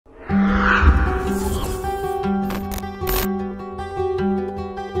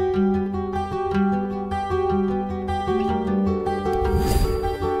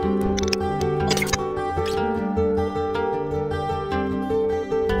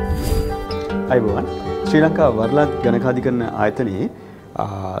අයිබෝවන් ශ්‍රී ලංකා වරලත් ගණකාධිකරණ ආයතනයේ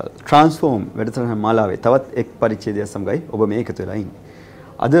ට්‍රාන්ස්ෆෝම් වැඩසටහන මාලාවේ තවත් එක් පරිච්ඡේදයක් සමගයි ඔබ මේ එකතු වෙලා ඉන්නේ.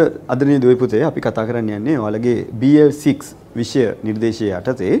 අද දිනේ දුවේ පුතේ අපි කතා කරන්න යන්නේ ඔයාලගේ BL6 විෂය නිර්දේශයේ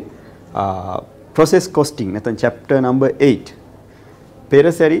යටතේ process costing නැත්නම් chapter number 8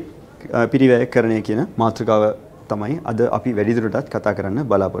 පෙරසැරි පිරිවැයකරණය කියන මාතෘකාව තමයි අද අපි වැඩිදුරටත් කතා කරන්න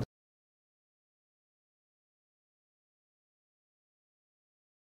බලාපොරොත්තු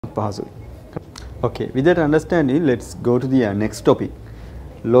වෙන්නේ. Okay, with that understanding, let's go to the next topic.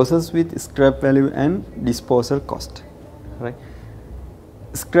 Losses with scrap value and disposal cost. Right?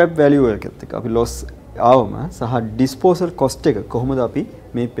 Scrap value එකත් එක්ක අපි loss ආවම සහ disposal cost එක කොහොමද අපි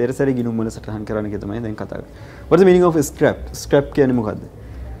මේ පෙරසැරි ගිණුම් වල සටහන් කරන්න කියලා තමයි දැන් කතා කරන්නේ. What is the meaning of scrap? Scrap කියන්නේ මොකද්ද?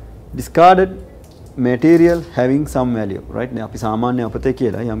 Discarded material having some value, right? දැන් අපි සාමාන්‍ය අපතේ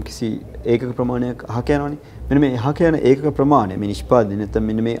කියලා යම්කිසි ඒකක ප්‍රමාණයක් අහක යනවනේ. මෙන්න මේ අහක යන ඒකක ප්‍රමාණය මේ නිෂ්පාදනය නැත්නම්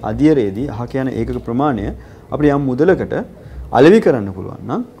මෙන්න මේ අධියරේදී අහක යන ඒකක ප්‍රමාණය අපිට යම් මුදලකට අලෙවි කරන්න පුළුවන්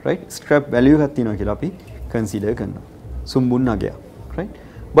නම් right scrap value එකක් තියෙනවා කියලා අපි consider කරනවා. සුම්බුන් නගයක් right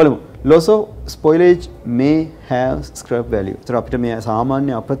බලමු loss of spoilage may have scrap value. ඒතර අපිට මේ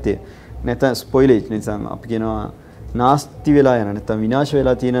සාමාන්‍ය අපතේ නැත්නම් spoilage නිසා අපි කියනවා නාස්ති වෙලා යන නැත්නම් විනාශ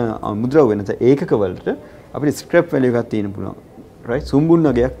වෙලා තියෙන මුද්‍රව්‍ය නැත්නම් ඒකක වලට අපිට scrap value එකක් තියෙන්න පුළුවන් right සුම්බුන්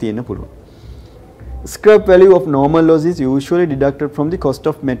නගයක් තියෙන්න පුළුවන්. Scrap value of normal loss is usually deducted from the cost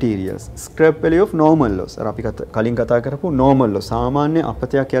of materials. Scrap value of normal loss. අර අපි කලින් කතා කරපු normal loss. සාමාන්‍ය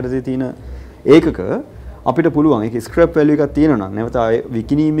අපතයක් යටතේ තියෙන ඒකක අපිට පුළුවන් ඒක scrap value එකක් තියෙනවා නම් නැවත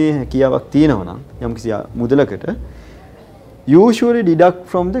විකිණීමේ හැකියාවක් තියෙනවා නම් යම්කිසි මුදලකට usually deduct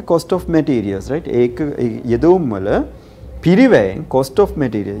from the cost of materials, right? ඒක යෙදවුම් වල පිරිවැයෙන් cost of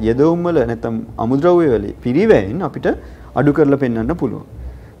material යෙදවුම් වල නැත්නම් අමුද්‍රව්‍ය වල පිරිවැයෙන් අපිට අඩු කරලා පෙන්වන්න පුළුවන්.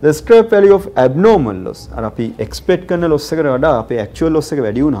 The scrap value of abnormal loss. අර අපි expect කරන loss එකට වඩා අපේ actual loss එක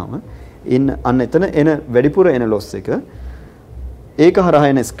වැඩි වුණාම අන්න එතන එන වැඩිපුර එන loss එක ඒක හරහා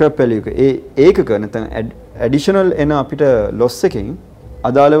එන scrap value එක ඒකක නැත්නම් additional එන අපිට loss එකෙන්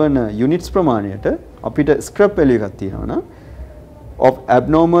අදාළ වෙන units ප්‍රමාණයට අපිට scrap value එකක් තියෙනවා නම් of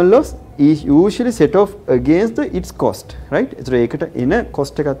abnormal loss is usually set off against its cost, right? ඒතර ඒකට එන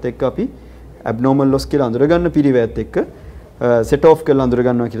cost එකත් එක්ක අපි abnormal loss කියලා අඳුර ගන්න පිළිවෙත් එක්ක set off කරලා අඳුර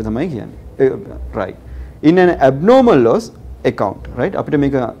ගන්නවා කියලා තමයි කියන්නේ. Right. In an abnormal loss account, right? අපිට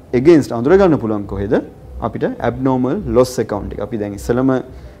මේක against අඳුර ගන්න පුළුවන් කොහෙද? අපිට abnormal loss account එක. අපි දැන් ඉස්සලම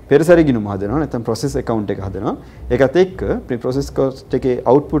පෙරසැරි ගිණුම හදනවා නැත්නම් process account එක හදනවා. ඒකත් එක්ක process cost එකේ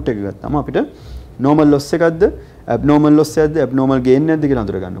output එක ගත්තාම අපිට normal loss එකක්ද abnormal loss එකක්ද abnormal gain එකක්ද කියලා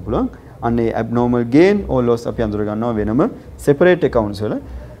අඳුර ගන්න පුළුවන්. අන්නේ abnormal gain or loss අපි අඳුර ගන්නවා වෙනම separate accounts වල.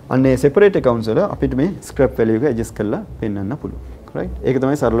 අන්නේ separate accounts වල අපිට මේ scrap value එක adjust කරලා පෙන්වන්න පුළුවන්. right? ඒක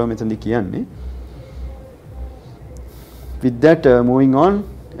තමයි සරලව මෙතනදී කියන්නේ. With that moving on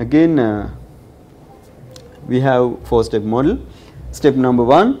again we have four step model. Step number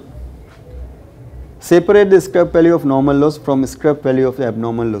 1, separate the scrap value of normal loss from scrap value of the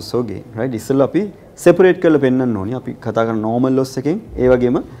abnormal loss or gain, right? ඉස්සෙල්ලා අපි separate කරලා පෙන්වන්න ඕනේ. අපි කතා කරන normal loss එකෙන් ඒ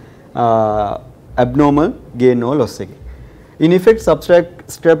වගේම abnormal gain or loss එකෙන්. In effect, subtract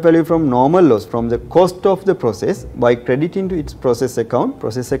scrap value from normal loss from the cost of the process by crediting to its process account.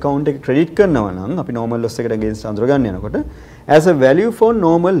 Process account එක credit කරනවා නම් අපි normal loss එකට against අඳුර ගන්න යනකොට as a value for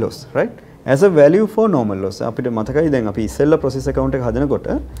normal loss, right? As a value for normal loss. අපිට මතකයි දැන් අපි ඉස්සෙල්ලා process account එක හදනකොට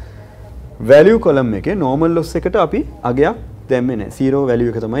value column එකේ normal loss එකට අපි අගයක් දැම්මේ නැහැ. zero value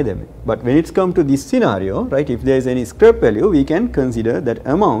එක තමයි දැම්මේ. But when it's come to this scenario, right, if there is any scrap value, we can consider that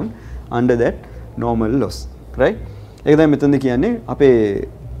amount under that normal loss, right? ඒක තමයි මෙතනදී කියන්නේ අපේ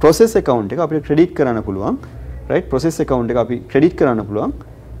process account එක අපිට credit කරන්න පුළුවන්, right? Process account එක අපි credit කරන්න පුළුවන්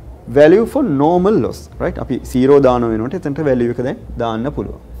value for normal loss, right? අපි 0 දාන වෙනකොට එතනට value එක දැන් දාන්න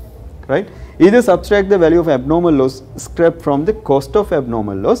පුළුවන්, right? Either subtract the value of abnormal loss scrap from the cost of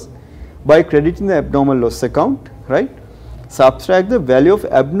abnormal loss by crediting the abnormal loss account, right? Subtract the value of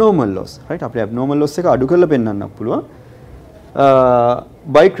abnormal loss, right? අපේ abnormal loss එක අඩු කරලා පෙන්නන්න පුළුවන්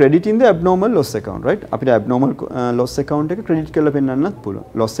by crediting the abnormal loss account, right? අපිට abnormal loss account එක credit කරලා පෙන්නන්නත් පුළුවන්.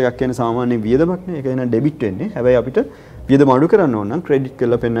 loss එකක් කියන්නේ සාමාන්‍ය වියදමක් නේ. ඒක එන debit වෙන්නේ. හැබැයි අපිට වියදම අඩු කරන්න ඕන නම් credit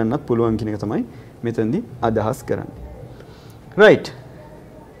කරලා පෙන්නන්නත් පුළුවන් කියන එක තමයි මෙතනදී අදහස් කරන්නේ. right?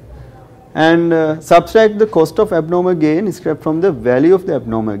 And subtract the cost of abnormal gain scrap from the value of the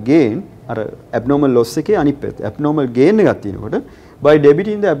abnormal gain. අර abnormal loss එකේ අනිත් පැත්ත. abnormal gain එකක් තියෙනකොට by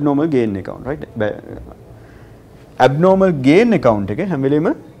debiting the abnormal gain account, right? abnormal gain account එකේ හැම වෙලෙම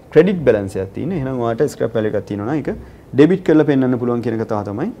credit balance එකක් තියෙන. එහෙනම් ඔයාලට scrap value එකක් තියෙනවා නම් ඒක debit කරලා පෙන්නන්න පුළුවන් කියන එක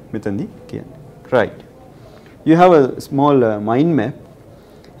තමයි මෙතනදී කියන්නේ. right. You have a small mind map.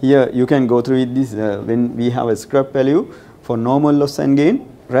 Here you can go through with this when we have a scrap value for normal loss and gain,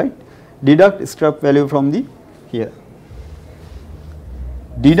 right? deduct scrap value from the here.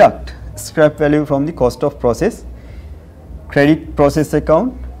 Deduct scrap value from the cost of process, credit process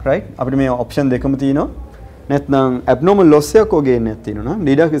account, right? අපිට මේ option දෙකම තියෙනවා. නැත්නම් abnormal loss එකක් ඔය ගේන්න තියෙනවා.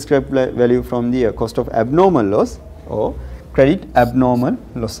 Deduct scrap value from the cost of abnormal loss or credit abnormal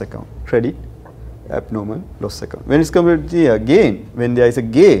loss account. Credit abnormal loss account. When it's come to the gain, when there is a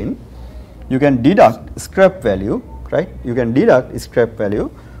gain, you can deduct scrap value, right? You can deduct scrap value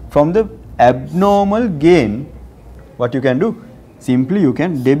from the abnormal gain. What you can do? Simply you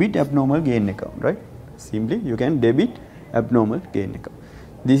can debit abnormal gain account, right? Simply you can debit abnormal gain account.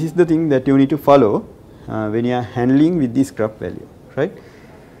 This is the thing that you need to follow when you are handling with the scrap value, right?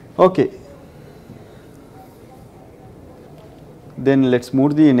 Okay. Then let's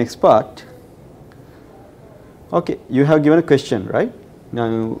move to the next part. Okay, you have given a question, right?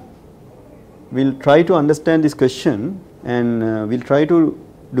 Now we'll try to understand this question and we'll try to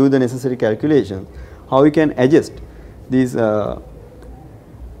do the necessary calculations how we can adjust these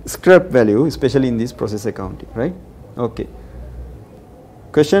scrap value, especially in this process accounting, right? Okay.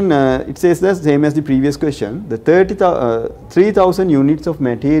 Question, it says the same as the previous question. The 3,000 units of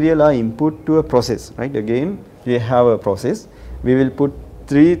material are input to a process, right? Again, we have a process. We will put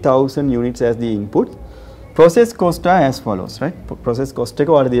 3,000 units as the input. Process cost are as follows, right? Process cost එක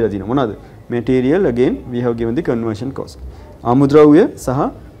වාට දීලා තියෙනවා මොනවාද? Material, again we have given the conversion cost. අමුද්‍රව්‍ය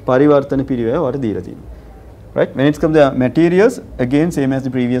සහ පරිවර්තන පිරිවැය වාට දීලා තියෙනවා. Right? When it comes to materials, again same as the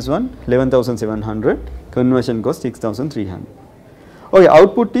previous one, 11,700, conversion cost 6,300. Okay,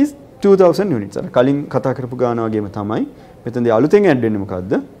 output is 2,000 units. අර කලින් කතා කරපු ගාන වගේම තමයි. මෙතනදී අලුතෙන් ඇඩ් වෙන්නේ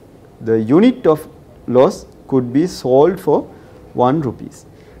මොකද්ද? The unit of loss could be sold for 1 rupees.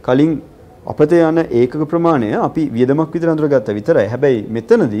 කලින් අපතේ යන ඒකක ප්‍රමාණය අපි වියදමක් විතර අඳුරගත්තා විතරයි. හැබැයි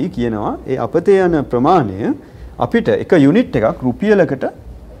මෙතනදී කියනවා ඒ අපතේ යන ප්‍රමාණය අපිට එක යුනිට් එකක් රුපියලකට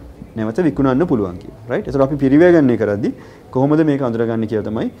නැවත විකුණන්න පුළුවන් කියලා. right? ඒතර අපි පිරිවැය ගන්න කරද්දී කොහොමද මේක අඳුරගන්නේ කියලා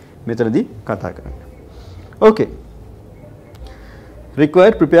තමයි මෙතනදී කතා කරන්නේ. Okay.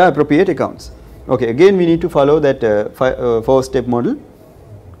 Required prepare appropriate accounts. Okay, again we need to follow that 4-step model.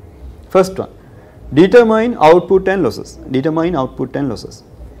 First one, determine output and losses. Determine output and losses.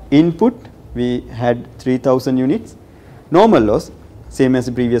 Input, we had 3,000 units. Normal loss, same as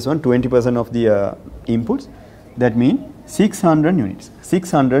the previous one, 20% of the inputs. That means 600 units.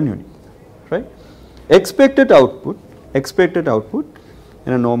 600 units, right? Expected output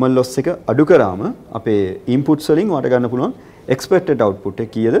and a normal loss එක අඩු කරාම අපේ inputs වලින් වට ගන්න පුළුවන් expected output එක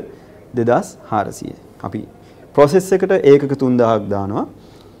කීයද 2400. අපි process එකට ඒකක 3000ක් දානවා.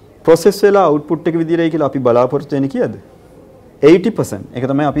 process වෙලා output එක විදිහටයි කියලා අපි බලාපොරොත්තු වෙන්නේ කීයද? 80%. ඒක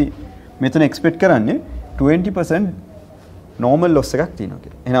තමයි අපි මෙතන expect කරන්නේ 20% normal loss එකක් තියෙනවා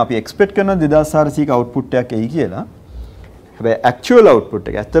කියලා. එහෙනම් අපි expect කරන 2400ක output එකක් එයි කියලා. හැබැයි actual output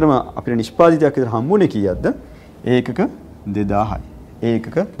එක ඇත්තටම අපිට නිෂ්පාදිතයක් විතර හම්බුනේ කීයක්ද? ඒකක 2000යි.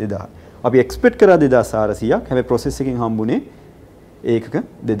 ඒකක 2000යි. අපි expect කරා 2400ක්. හැබැයි process එකෙන් හම්බුනේ ඒකක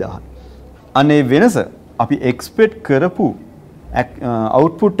 2000යි. අනේ වෙනස අපි expect කරපු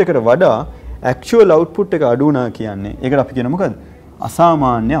output එකට වඩා actual output එක අඩු වුණා කියන්නේ ඒකට අපි කියන මොකද?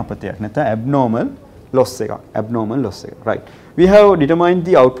 අසාමාන්‍ය අපතයක් නැත්නම් abnormal loss එකක්. Abnormal loss එක. Right. We have determined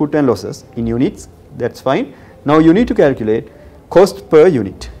the output and losses in units. That's fine. Now you need to calculate cost per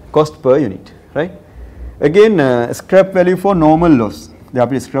unit. Cost per unit. Right. Again scrap value for normal loss. දැන්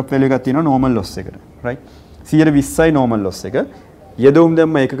අපි scrap value එකක් තියෙනවා normal loss එකට. Right. 120යි normal loss එක. යෙදවුම්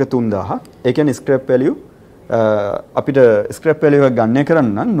දැම්ම ඒකක 3000. ඒ කියන්නේ scrap value අපිට scrap value එක ගන්න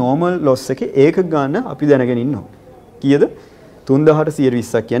කරන්න නම් normal loss එකේ ඒකක ගන්න අපි දැනගෙන ඉන්න ඕනේ. කීයද? 3000ට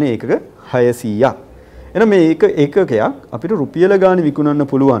 120ක් කියන්නේ ඒකක 600ක්. එහෙනම් මේ ඒකකයක් අපිට රුපියල ගානේ විකුණන්න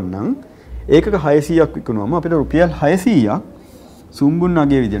පුළුවන් නම් ඒකක 600ක් විකුණුවම අපිට රුපියල් 600ක් සුම්බුන්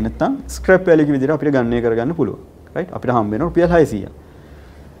නගේ විදිහට නැත්නම් scrap value එක විදිහට අපිට ගණනය කරගන්න පුළුවන්. right? අපිට හම්බ වෙනවා රුපියල් 600ක්.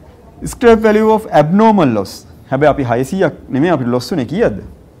 scrap value of abnormal loss. හැබැයි අපි 600ක් නෙමෙයි අපිට loss උනේ කීයද?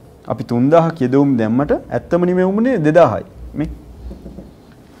 අපි 3000ක් යෙදවුම් දැම්මට ඇත්තම නිමෙවුනේ 2000යි. මේ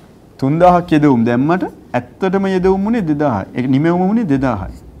 3000ක් යෙදවුම් දැම්මට ඇත්තටම යෙදවුම් උනේ 2000යි. ඒක නිමෙවුම උනේ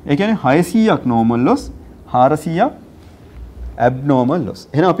 2000යි. ඒ කියන්නේ 600ක් normal loss, 400ක් abnormal loss.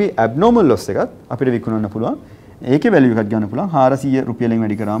 එහෙනම් අපි abnormal loss එකත් අපිට විකුණන්න පුළුවන්. ඒකේ value එකක් ගන්න පුළුවන් 400 රුපියලෙන්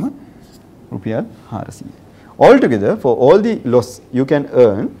වැඩි කරාම රුපියල් 400. Altogether for all the loss you can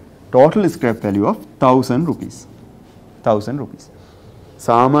earn total scrap value of 1000 rupees. 1000 rupees.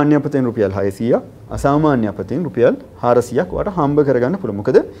 සාමාන්‍ය අපතෙන් රුපියල් 600ක්, අසාමාන්‍ය අපතෙන් රුපියල් 400ක් වාට හම්බ කරගන්න පුළුවන්.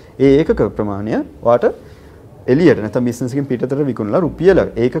 මොකද ඒ ඒකක ප්‍රමාණය වාට එළියට නැත්නම් බිස්නස් එකෙන් පිටතට විකුණලා රුපියල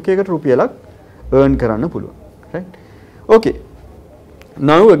ඒකකයකට රුපියලක් earn කරන්න පුළුවන්. Right? Okay.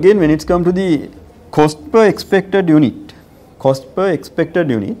 Now again when it's come to the cost per expected unit. Cost per expected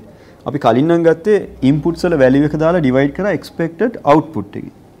unit. අපි කලින් නම් ගත්තේ inputs වල value එක දාලා divide කරා expected output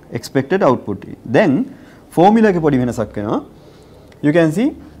එකේ. expected output එකේ. දැන් formula එකේ පොඩි වෙනසක් වෙනවා. You can see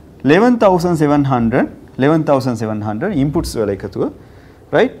 11,700 inputs වල එකතුව,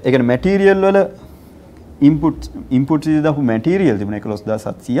 right? ඒ කියන්නේ material වල inputs ඉදිරියට දාපු material තිබුණා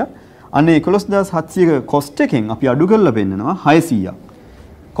 11700. අනේ 11700ක cost එකෙන් අපි අඩු කරලා පෙන්නනවා 600ක්.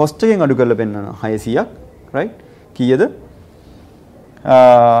 cost එකෙන් අඩු කරලා පෙන්නනවා 600ක්, right? කීයද?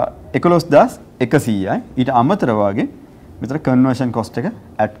 11100යි. ඊට අමතරව වගේ මෙතන conversion cost එක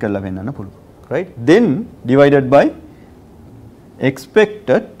add කරලා පෙන්නන්න පුළුවන්, right? Then divided by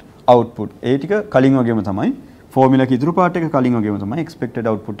expected output. ඒ ටික කලින් වගේම තමයි formula එක ඉතුරු part එක කලින් වගේම තමයි expected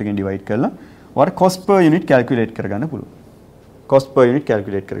output එකෙන් divide කරලා ඔයාලට cost per unit calculate කරගන්න පුළුවන්. cost per unit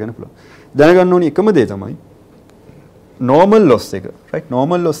calculate කරගන්න පුළුවන්. දැනගන්න ඕනි එකම දේ තමයි normal loss එක, right?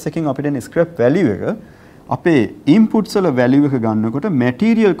 normal loss එකෙන් අපිට එන scrap value එක අපේ inputs වල value එක ගන්නකොට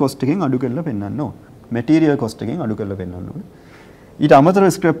material cost එකෙන් අඩු කරලා පෙන්නන්න ඕන. material cost එකෙන් අඩු කරලා පෙන්නන්න ඕන. ඊට අමතරව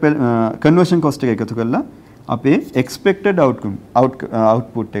scrap conversion cost එක එකතු කරලා අපේ expected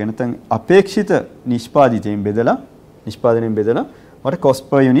output එක නැත්නම් අපේක්ෂිත නිෂ්පාදිතයෙන් බෙදලා what cost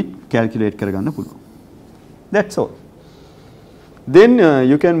per unit calculate කරගන්න පුළුවන්. That's all. Then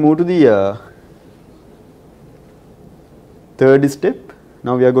you can move to the third step.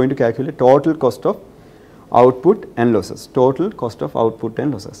 Now we are going to calculate total cost of output and losses. Total cost of output and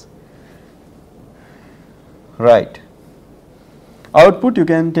losses. Right. Output you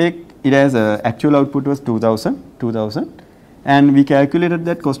can take it as actual output was 2000 and we calculated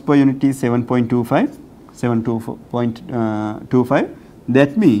that cost per unit is 7.25.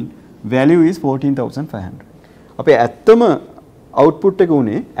 That means value is 14,500. අපේ ඇත්තම output එක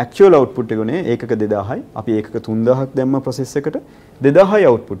උනේ actual output එක උනේ ඒකක 2000යි. අපි ඒකක 3000ක් දැම්ම process එකට 2000යි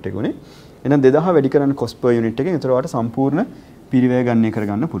output එක උනේ. එහෙනම් 2000 වැඩි කරන්න cost per unit එකෙන් ඒතර ඔයාලට සම්පූර්ණ පිරිවැය ගණනය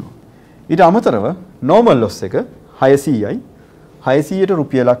කරගන්න පුළුවන්. ඊට අමතරව normal loss එක 600යි. 600ට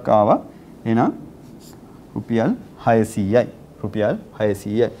රුපියලක් ආවා. එහෙනම් රුපියල් 600යි. රුපියල්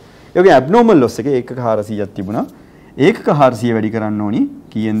 600යි. ඒ වගේ abnormal loss එක ඒකක 400ක් තිබුණා. ඒකක 400 වැඩි කරන්න ඕනි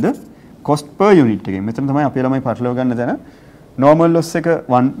කීයෙන්ද? cost per unit එකෙන්. මෙතන තමයි අපේ ළමයි පටලව ගන්න තැන. normal loss එක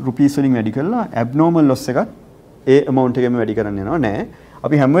 1 rupees වලින් වැඩි කරලා abnormal loss එකත් ඒ amount එකෙන් වැඩි කරන්න යනවා නෑ.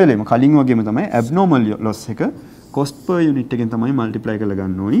 අපි හැම වෙලේම කලින් වගේම තමයි abnormal loss එක cost per unit එකෙන් තමයි multiply කරලා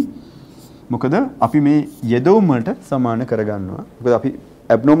ගන්න ඕනි. මොකද අපි මේ යෙදවුම් වලට සමාන කරගන්නවා. මොකද අපි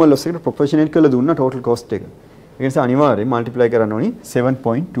abnormal loss එකට proportionate කරලා දුන්නා total cost එක. ඒ නිසා අනිවාර්යයෙන් multiply කරන්න ඕනි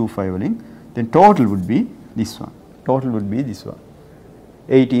 7.25 වලින්. Then total would be this one. Total would be this one.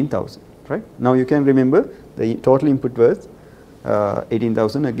 18,000, right? Now you can remember the total input was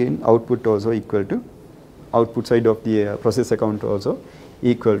 18,000. Again output also equal to output side of the process account also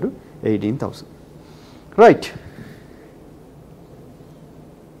equal to 18,000. Right.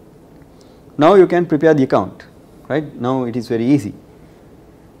 Now you can prepare the account, right? Now it is very easy.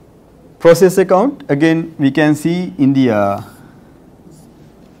 Process account, again we can see in the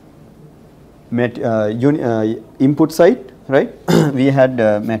input side, right? We had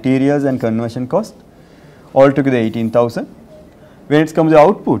materials and conversion cost, altogether 18,000. When it comes to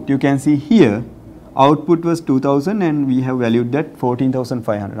output, you can see here output was 2000 and we have valued that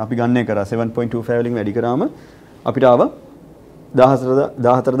 14,500. අපි ගන්නේ කරා 7.25 වලින් වැඩි කරාම අපිට ආව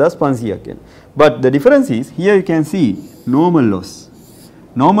 14,500ක් කියන. But the difference is here you can see normal loss.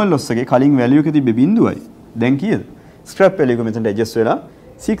 normal loss එකේ කලින් value එක තිබ්බේ බිඳුවයි. දැන් කීයද? scrap value එක මෙතනට adjust වෙලා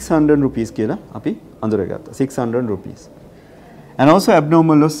 600 rupees කියලා අපි අඳුරගත්තා. 600 rupees. And also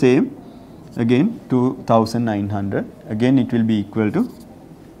abnormal loss same again 2,900. Again it will be equal to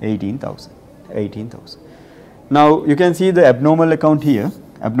 18,000. 18,000. Now you can see the abnormal account here,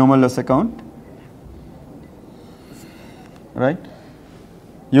 abnormal loss account, right?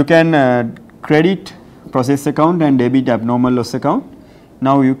 You can credit process account and debit abnormal loss account.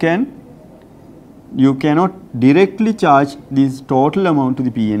 Now you cannot directly charge this total amount to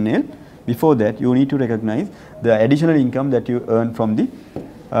the P&L. Before that you need to recognize the additional income that you earn from the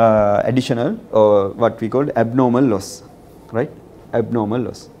additional or what we call abnormal loss, right? Abnormal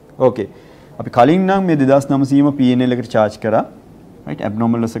loss. Okay. අපි කලින් නම් මේ 2900ම P&L එකට charge කරා, right?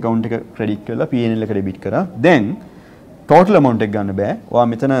 abnormal loss account එක credit කරලා P&L එකට debit කරා. Then total amount එක ගන්න බෑ. ඔයා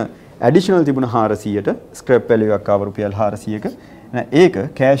මෙතන additional තිබුණ 400ට scrap value එකක් ආව රුපියල් 400ක. ඒක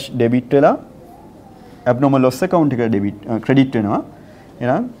cash debit වෙලා abnormal loss account එකට debit credit වෙනවා.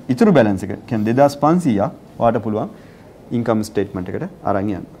 එහෙනම් ඉතුරු balance එක කියන්නේ 2500ක් ඔයාට පුළුවන් income statement එකට අරන්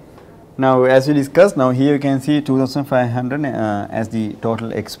යන්න. Now as we discussed, now here you can see 2,500 as the total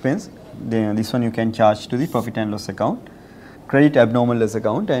expense. This one you can charge to the profit and loss account, credit abnormal loss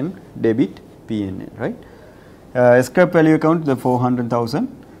account and debit P&L, right? Scrap value account the 400,000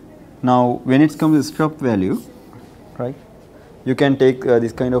 Now when it comes to scrap value, right, you can take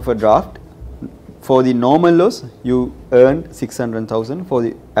this kind of a draft. For the normal loss you earn 600,000, for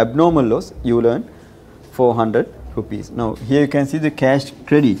the abnormal loss you will earn 400 rupees. Now here you can see the cash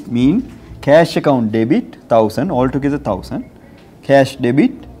credit mean cash account debit 1000, altogether 1000, cash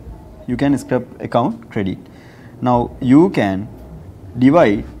debit you can scrap account credit. Now you can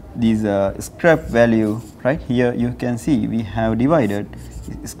divide these scrap value, right, here you can see we have divided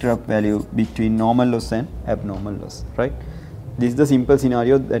scrap value between normal loss and abnormal loss, right. This is the simple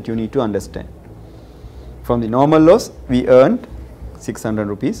scenario that you need to understand. From the normal loss we earned 600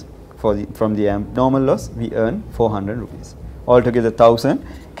 rupees, from the abnormal loss we earn 400 rupees, altogether 1000,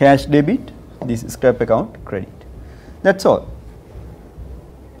 cash debit, this scrap account credit. That's all.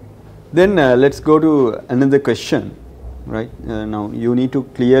 Then let's go to another question, right. Now you need to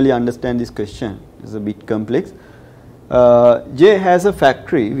clearly understand this question, it's a bit complex. J has a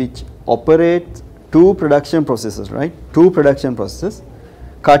factory which operates two production processes, right, two production processes,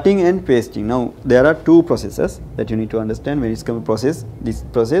 cutting and pasting. Now there are two processes that you need to understand when it comes to process, this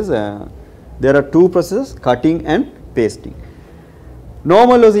process there are two processes, cutting and pasting.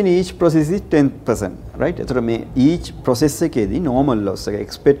 Normal loss in each process is 10%, right. Each process එකේදී normal loss එක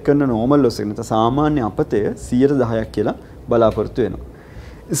expect කරන normal loss එක නැත්නම් සාමාන්‍ය අපතය 110ක් කියලා බලාපොරොත්තු වෙනවා.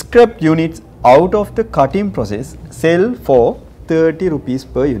 Scrap units out of the cutting process sell for 30 rupees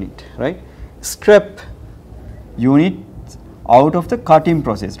per unit, right. Scrap unit out of the cutting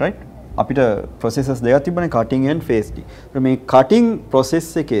process, right. අපිට processes දෙකක් තිබුණේ cutting and pasting. මේ cutting process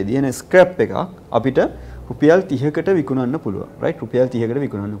එකේදී එන scrap එකක් අපිට රුපියල් 30කට විකුණන්න පුළුවන්, right, රුපියල් 30කට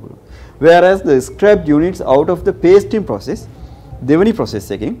විකුණන්න පුළුවන්. Whereas the scrap units out of the pasting process දෙවෙනි process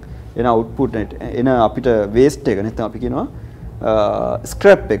එකෙන් එන output එන අපිට waste එක නැත්නම් අපි කියනවා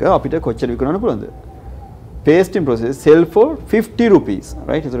scrap එක අපිට කොච්චර විකුණන්න පුළුවන්ද? Pasting process sell for 50 rupees,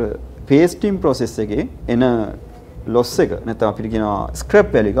 right. ඒතර pasting process එකේ එන loss එක නැත්නම් අපිට කියනවා scrap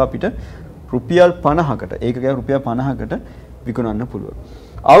value එක අපිට රුපියල් 50කට ඒකක රුපියල් 50කට විකුණන්න පුළුවන්.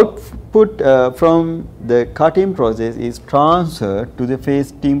 Output from the cutting process is transferred to the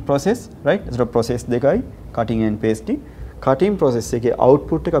pasting process, right. So process දෙකයි cutting and pasting. Cutting process එකේ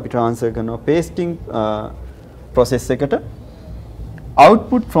output එක අපි transfer කරනවා pasting process එකට.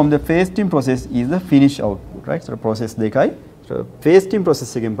 Output from the pasting process is the finished output, right. So process දෙකයි. So pasting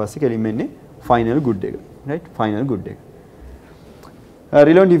process එකෙන් පස්සේ කෙලින්ම එන්නේ final good එක, right, final good එක.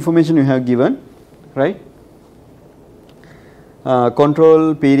 Relevant information you have given, right.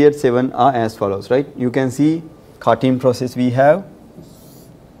 Control period 7 are as follows, right. You can see cutting process we have,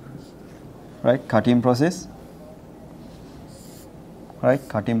 right, cutting process, right,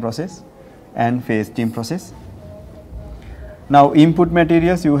 cutting process and pasting process. Now input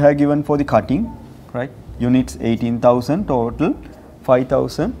materials you have given for the cutting, right, units 18,000, total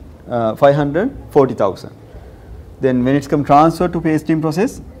 540,000. Then when it comes transfer to pasting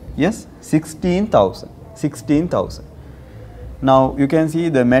process, yes, 16,000. Now you can see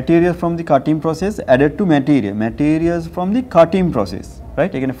the material from the cutting process added to materials from the cutting process,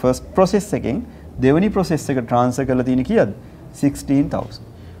 right. Again first process එකෙන් දෙවෙනි process එක transfer කරලා තියෙන්නේ කීයද? 16,000,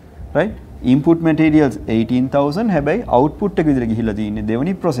 right. Input materials 18,000 හැබැයි output එක විදිහට ගිහිල්ලා තියෙන්නේ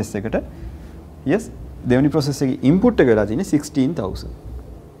දෙවෙනි process එකට, yes, දෙවෙනි process එකේ input එක වෙලා තියෙන්නේ 16,000.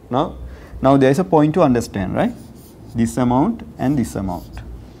 Now there is a point to understand, right, this amount and this amount.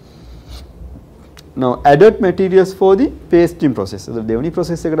 Now added materials for the pasting process. So දෙවෙනි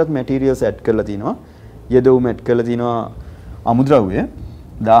process එකටත් materials add කරලා තිනවා. යෙදවුම add කරලා තිනවා අමුද්‍රව්‍ය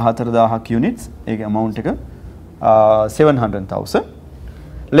 14000ක් units. ඒකේ amount එක 700,000.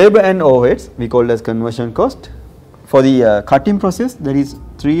 Labor and overheads we call as conversion cost. For the cutting process that is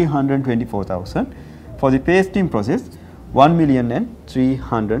 324,000. For the pasting process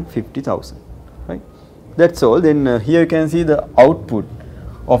 1,350,000, right. That's all. Then here you can see the output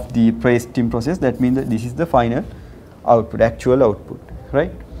of the pasting process. That means that this is the final output, actual output,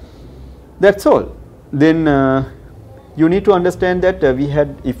 right. That's all. Then you need to understand that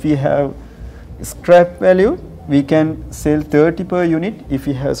if we have scrap value, we can sell 30 per unit if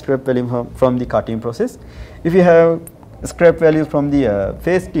we have scrap value from the cutting process. If we have scrap value from the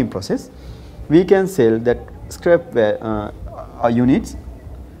pasting process, we can sell that scrap units,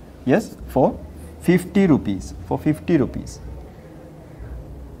 yes, for 50 rupees.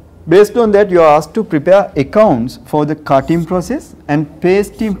 Based on that, you are asked to prepare accounts for the cutting process and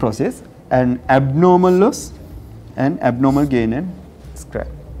pasting process and abnormal loss and abnormal gain and scrap.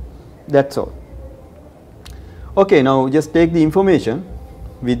 That's all. Okay, now just take the information.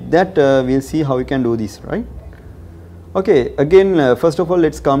 With that, we'll see how we can do this, right? Okay, again, first of all,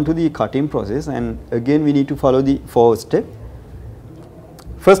 let's come to the cutting process, and again we need to follow the 4 steps.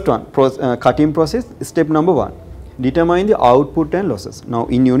 First one, cutting process, step number 1. Determine the output and losses. Now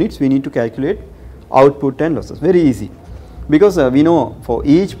in units we need to calculate output and losses. Very easy. Because we know for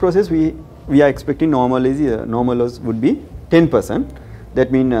each process we are expecting normal loss would be 10%.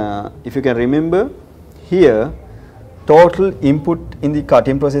 That means if you can remember here, total input in the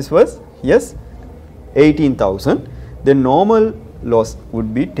cutting process was, yes, 18,000. The normal loss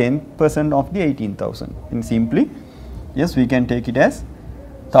would be 10% of the 18,000. And simply, yes, we can take it as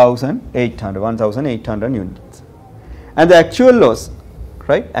 1,800 units. And the actual loss,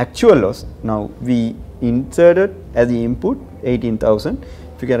 right? Actual loss, now we inserted as the input 18,000.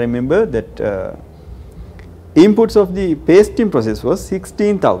 If you can remember that inputs of the pasting process was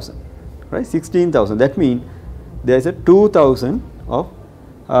 16,000, right? 16,000. That means there is a 2,000 of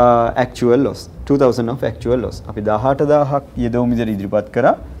actual loss. 2,000 of actual loss. අපි 18000ක් යෙදවුම් විදිහට ඉදිරිපත්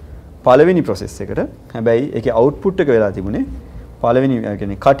කරා පළවෙනි process එකට. හැබැයි ඒකේ output එක වෙලා තිබුණේ පළවෙනි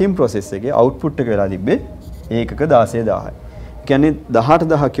කියන්නේ cutting process එකේ output එක වෙලා තිබ්බේ ඒකක 16000යි. කියන්නේ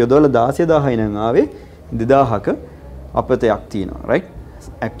 18000ක් යොදවලා 16000යි නම් ආවේ 2000ක අපතයක් තියෙනවා, right?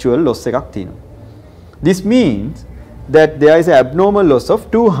 Actual loss එකක් තියෙනවා. This means that there is an abnormal loss of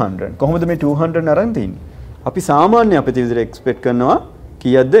 200. කොහොමද මේ 200 අරන් තින්නේ? අපි සාමාන්‍ය අපිට විදිහට expect කරනවා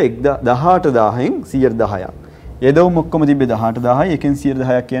කීයක්ද 18000න් 110ක්. යෙදවුම් ඔක්කොම තිබ්බේ 18000යි. එකෙන්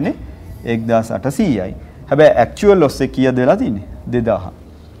 110ක් කියන්නේ 1800යි. හැබැයි actual loss එක කීයද වෙලා තින්නේ? 2000.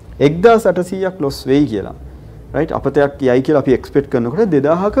 1800ක් loss වෙයි කියලා. right? අපතයක් යයි කියලා අපි expect කරනකොට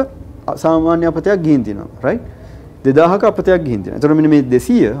 2000ක අසාමාන්‍ය අපතයක් ගිහින් තිනවා. right? 2000ක අපතයක් ගිහින් තිනවා. එතකොට මෙන්න මේ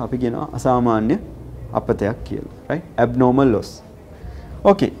 200 අපි කියනවා අසාමාන්‍ය අපතයක් කියලා. right? Abnormal loss.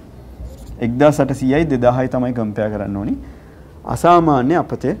 okay. 1800යි 2000යි තමයි compare කරන්න ඕනි. අසාමාන්‍ය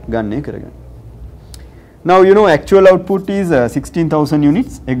අපතය ගණනය කරගන්න. Now you know actual output is 16,000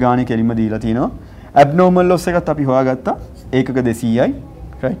 units. ඒ ගානේ කෙලින්ම දීලා තිනවා. Abnormal loss එකත් අපි හොයාගත්තා. ඒකක 200යි.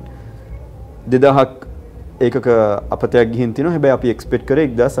 right? 2000ක් ඒකක අපතයක් ගිහින් තිනවා. හැබැයි අපි expect කරේ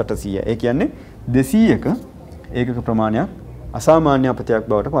 1800යි. ඒ කියන්නේ 200ක ඒකක ප්‍රමාණයක් අසාමාන්‍ය අපතයක්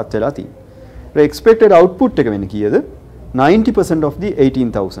බවට පත් වෙලා තියෙනවා. expected output එක වෙන්නේ කීයද? 90% of the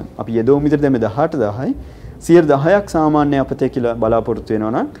 18,000. අපි යෙදවුම් විතර දැම්මේ 18000යි. 10%ක් සාමාන්‍ය අපතේ කියලා බලාපොරොත්තු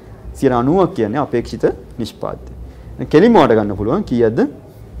වෙනවා නම් 90ක් කියන්නේ අපේක්ෂිත නිෂ්පාද්‍ය. කෙලින්ම වට ගන්න පුළුවන් කීයක්ද?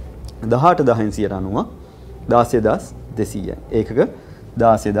 18000න් 90ක් 16200යි. ඒකක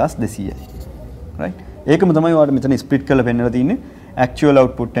 16200යි. right? ඒකම තමයි ඔයාලට මෙතන ස්ප්ලිට් කරලා පෙන්නලා තියෙන්නේ actual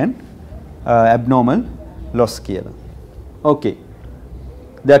output and abnormal loss කියලා. okay.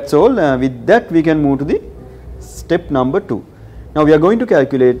 That's all. With that we can move to the step number 2. Now we are going to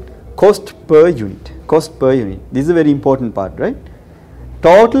calculate cost per unit. Cost per unit. This is a very important part, right?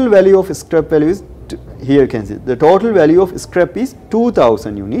 Total value of scrap value is, here you can see, the total value of scrap is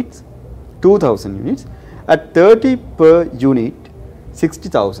 2,000 units. 2,000 units. At 30 per unit,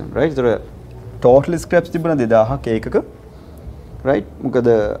 60,000, right? So total scraps තිබුණා 2000ක් ඒකක, right? මොකද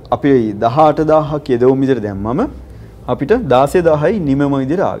අපි 18000ක් යෙදවුම් විදිහට දැම්මම අපිට 16000යි නිමම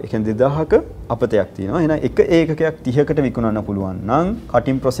විදිහට ආවේ. ඒ කියන්නේ 2000ක අපතයක් තියෙනවා. එහෙනම් එක ඒකකයක් 30කට විකුණන්න පුළුවන් නම්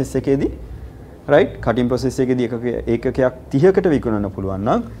cutting process එකේදී, right? cutting process එකේදී ඒකකයක් 30කට විකුණන්න පුළුවන්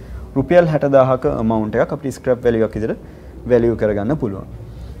නම් රුපියල් 60000ක amount එකක් අපිට scrap value එකක් විදිහට value කරගන්න පුළුවන්.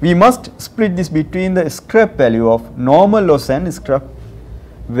 We must split this between the scrap value of normal loss and scrap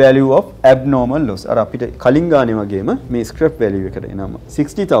value of abnormal loss. අර අපිට කලින් ගානේ වගේම මේ scrap value එකට එනම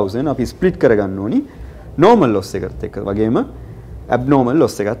 60000 අපි split කරගන්න ඕනි normal loss එකත් එක්ක වගේම abnormal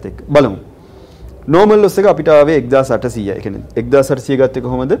loss එකත් එක්ක. බලමු. normal loss එක අපිට ආවේ 1800යි. ඒ කියන්නේ 1800 ගත්තේ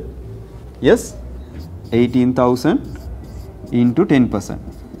කොහොමද? yes, 18,000 into 10%,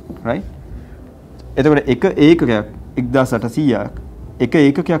 right? එතකොට එක ඒකකයක් 1800ක් එක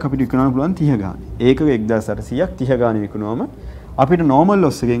ඒකකයක් අපිට විකුණන්න පුළුවන් 30 ගානේ. ඒකක 1800ක් 30 ගානේ විකුණුවම අපිට normal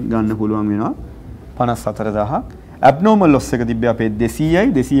loss එකෙන් ගන්න පුළුවන් වෙනවා 54000ක්. abnormal loss එක තිබ්බේ අපේ 200යි.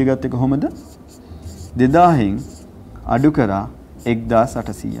 200 ගත්තේ කොහොමද? 2000න් අඩු කරා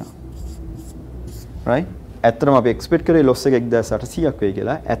 1800ක්. right? ඇත්තටම අපි එක්ස්පෙක්ට් කරේ loss එක 1800ක් වෙයි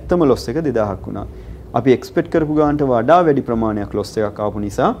කියලා. ඇත්තම loss එක 2000ක් වුණා. අපි එක්ස්පෙක්ට් කරපු ගානට වඩා වැඩි ප්‍රමාණයක් loss එකක් ආපු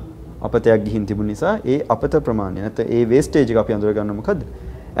නිසා, අපතයක් ගිහින් තිබුණ නිසා ඒ අපත ප්‍රමාණය නැත්නම් ඒ wastage එක අපි අඳුර ගන්න මොකද්ද?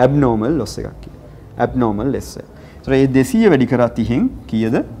 abnormal loss එකක් කියලා. abnormal loss එක. ඒතර මේ 200 වැඩි කරා 30න්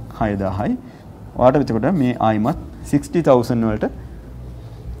කීයද? 6000යි. ඔයාලට එතකොට මේ ආයිමත් 60000 වලට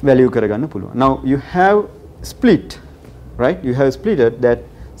value කරගන්න පුළුවන්. Now you have split, right? You have splitted that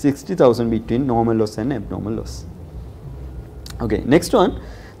 60,000 between normal loss and abnormal loss. Okay, next one,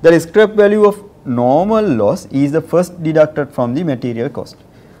 the scrap value of normal loss is the first deducted from the material cost.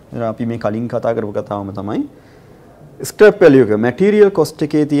 අපි මේ කලින් කතා කරපු කතාවම තමයි scrap value එක material cost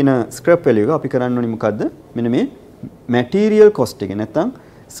එකේ තියෙන scrap value එක අපි කරන්න ඕනේ මොකද්ද? මෙන්න මේ material cost එක නැත්තම්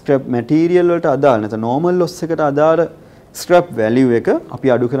scrap material වලට අදාළ නැත්නම් normal loss එකට අදාළ scrap value එක අපි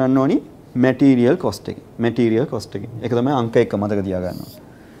අඩු කරන්න ඕනි material cost එකෙන්. material cost එකෙන්. ඒක තමයි අංක 1 මතක තියාගන්න ඕනේ.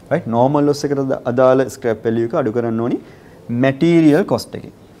 right normal loss එකට අදාළ scrap value එක අඩු කරන්න ඕනි material cost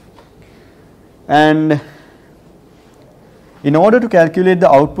එකෙන්. and in order to calculate the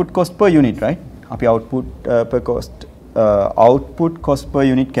output cost per unit, right? අපි output cost per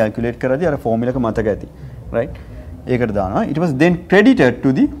unit calculate කරද්දී අර formula එක මතක ඇති. right? ඒකට දානවා. It was then credited to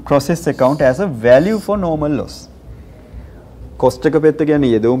the process account as a value for normal loss. cost එක පෙත්ත කියන්නේ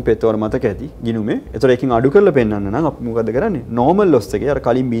යෙදවුම් පෙත්ත වල මතක ඇති. ගිණුමේ. ඒතර එකකින් අඩු කරලා පෙන්නන්න නම් අපි මොකද කරන්නේ? normal loss එකේ අර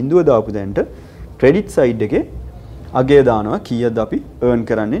කලින් බිඳුව දාපු දැන්ට credit side එකේ අගය දානවා කීයද අපි earn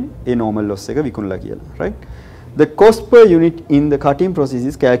කරන්නේ ඒ normal loss එක විකුණලා කියලා. right? The cost per unit in the cutting process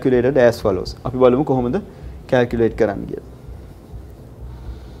is calculated as follows. අපි බලමු කොහොමද calculate කරන්න කියලා.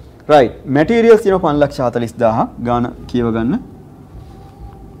 right materials තියෙනවා 540000 ගාන කියව ගන්න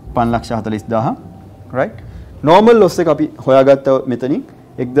 540000 right normal loss එක අපි හොයාගත්තා මෙතනින්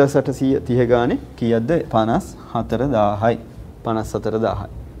 1830 ගානේ කීයක්ද 54000යි 54000යි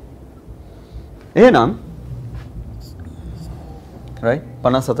එහෙනම් right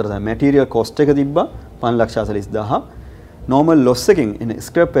 54000 material cost එක තිබ්බා 540000 normal loss එකෙන් එන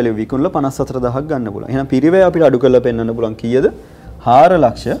scrap value විකුණලා 54000ක් ගන්න පුළුවන්. එහෙනම් පිරිවැය අපිට අඩු කරලා පෙන්වන්න පුළුවන් කීයද?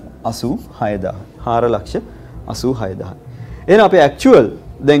 4,86,000. 4,86,000. එහෙනම් අපේ actual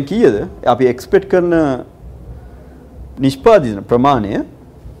දැන් කීයද? අපි expect කරන නිෂ්පාදිත ප්‍රමාණය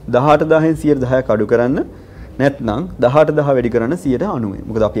 18000න් 10%ක් අඩු කරන්න නැත්නම් 18000 වැඩි කරන්න 90%.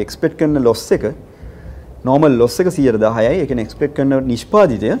 මොකද අපි expect කරන loss එක normal loss එක 10%යි. ඒ කියන්නේ expect කරන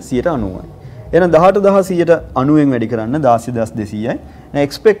නිෂ්පාදිතය 90%යි. එහෙනම් 18000 වැඩි කරන්න 16200යි. දැන්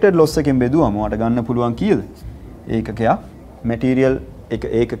expected loss එකෙන් බෙදුවම ඔයාලට ගන්න පුළුවන් කීයද? ඒකකයක් material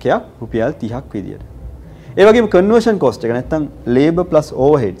ඒකකයක් රුපියල් 30ක් විදියට. ඒ වගේම conversion cost එක නැත්නම් labor plus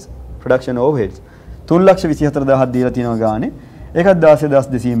overheads production overheads 324000ක් දීලා තියෙනවා ගානේ. ඒකත්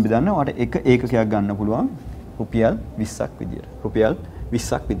 16200න් බෙදන්න ඔයාලට එක ඒකකයක් ගන්න පුළුවන් රුපියල් 20ක් විදියට. රුපියල්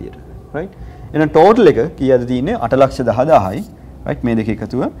 20ක් විදියට. right? එහෙනම් total එක කීයද තියෙන්නේ 8,10000යි. right? මේ දෙක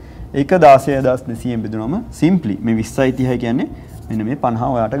එකතුව ඒක 16200න් බෙදුනම simply මේ 20යි 30යි කියන්නේ මෙන්න මේ 50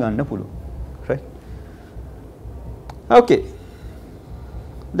 ඔයාලට ගන්න පුළුවන්. right? okay.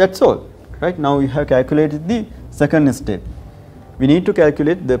 That's all. Right? Now we have calculated the second step. We need to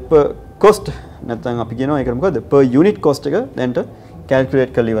calculate the per cost. නැත්නම් අපි කියනවා ඒකට මොකද? per unit cost එක දැන්ට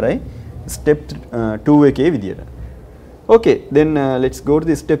calculate කරලා ඉවරයි. step 2 එකේ විදියට. Okay, then let's go to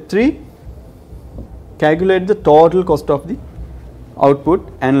the step 3. Calculate the total cost of the output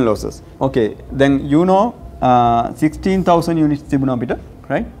and losses. Okay, then you know 16,000 units තිබුණා අපිට,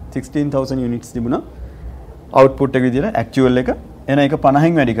 right? 16,000 units තිබුණා output එක විදියට actual එක. එන එක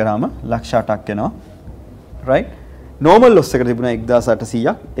 50න් වැඩි කරාම 1,08,000ක් එනවා. right? normal loss එක තිබුණා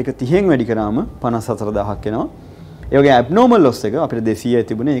 1,800ක්. ඒක 30න් වැඩි කරාම 54,000ක් එනවා. ඒ වගේ abnormal loss එක අපිට 200යි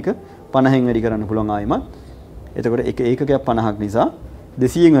තිබුණේ ඒක 50න් වැඩි කරන්න පුළුවන් ආයෙමත්. එතකොට එක ඒකකයක් 50ක් නිසා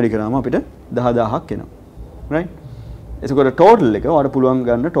 200න් වැඩි කරාම අපිට 10,000ක් එනවා. right? එතකොට total එක ඔයාලට පුළුවන්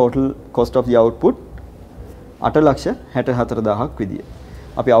ගන්න total cost of the output 8,64,000ක් විදිය.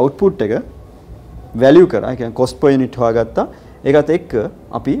 අපි output එක value කරා. ඒ කියන්නේ cost per unit හොයාගත්තා. ඒකත් එක්ක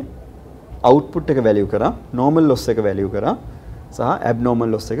අපි output එක value කරා, normal loss එක value කරා සහ abnormal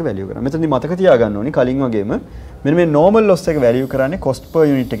loss එක value කරා. මෙතනදි මතක තියාගන්න ඕනි කලින් වගේම මෙන්න මේ normal loss එක value කරන්නේ cost per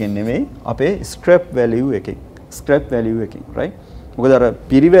unit එකෙන් නෙවෙයි අපේ scrap value එකෙන්. scrap value එකෙන්, right? මොකද අර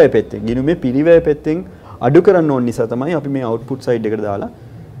පිරිවැය පැත්තෙන්, ගිණුමේ පිරිවැය පැත්තෙන් අඩු කරන්න ඕන නිසා තමයි අපි මේ output side එකට දාලා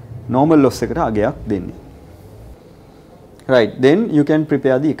normal loss එකට අගයක් දෙන්නේ. right? Then you can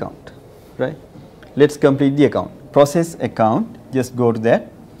prepare the account. right? Let's complete the account. Process account, just go to that.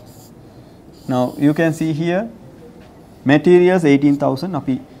 Now you can see here materials 18,000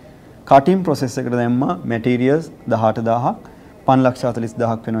 අපි cutting process එකට දැම්මා materials 18000ක්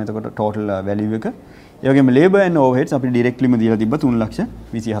 5,40,000ක් වෙනවා එතකොට total value එක. ඒ වගේම labor and overheads අපි directlyම දීලා තිබ්බා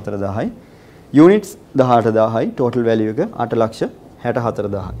 3,24,000යි. units 18000යි total value එක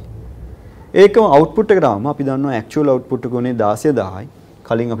 8,64,000යි. ඒකම output එකට ආවම අපි දන්නවා actual output එක උනේ 16000යි.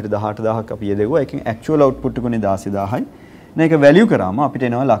 කලින් අපිට 18000ක් අපි යෙදුවා. ඒකෙන් actual output එක උනේ 16000යි. මේක value කරාම අපිට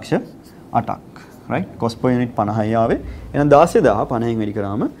එනවා 1,08,000ක්. right? cost per unit 50යි ආවේ. එහෙනම් 16000 50න් වැඩි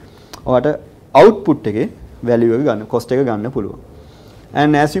කරාම ඔයාලට output එකේ value එක ගන්න, cost එක ගන්න පුළුවන්.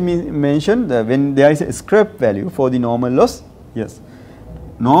 And as you mentioned, when there is a scrap value for the normal loss, yes,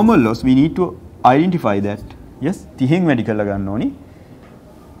 normal loss we need to identify that. yes, 30න් වැඩි කරලා ගන්න ඕනි.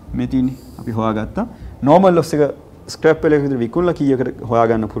 මේ තියෙන්නේ අපි හොයාගත්තා. normal loss එක scrap value එක විතර විකුණලා කීයකට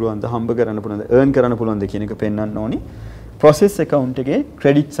හොයාගන්න පුළුවන්ද, හම්බ කරන්න පුළුවන්ද, earn කරන්න පුළුවන්ද කියන එක පෙන්වන්න ඕනි. process account එකේ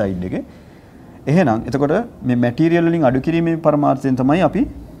credit side එකේ. එහෙනම් එතකොට මේ material වලින් අඩු කිරීමේ පරමාර්ථයෙන් තමයි අපි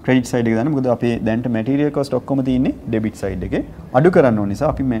credit side එක දාන්න. මොකද අපේ දැන්ට material cost ඔක්කොම තියෙන්නේ debit side එකේ. අඩු කරන්න ඕන නිසා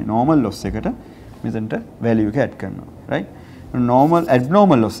අපි මේ normal loss එකට මෙතනට value එක add කරනවා. right? normal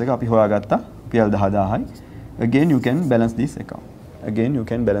abnormal loss එක අපි හොයාගත්තා. PL 10000යි. Again you can balance this account.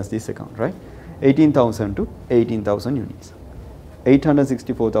 Right? 18,000 to 18,000 units.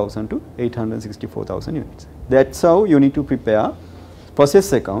 864,000 to 864,000 units. That's how you need to prepare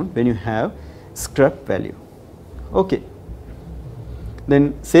process account when you have scrap value. Okay.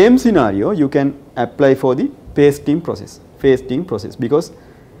 Then same scenario you can apply for the pasting process. Because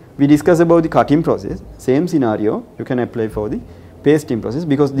we discussed about the cutting process. Same scenario you can apply for the pasting process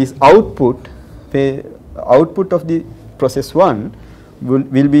because this output of the process 1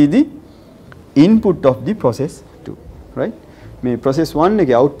 will be the input of the process 2. Right? මේ process 1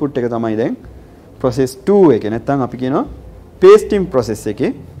 එකේ output එක තමයි දැන් process 2 එකේ නැත්නම් අපි කියනවා pasting process එකේ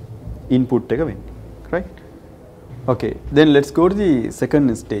input එක වෙන්නේ. Right? Okay, then let's go to the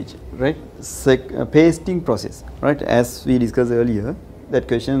second stage, right? Pasting process, right? As we discussed earlier, that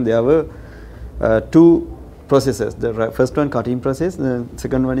question there were two processes. The first one cutting process, the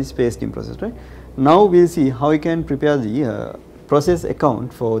second one is pasting process, right? Now we'll see how we can prepare the process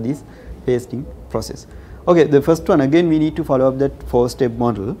account for this pasting process. Okay, the first one again we need to follow up that 4-step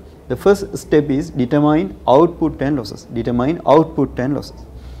model. The first step is determine output and losses.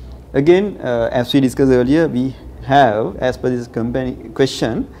 Again, as we discussed earlier, we have, as per this company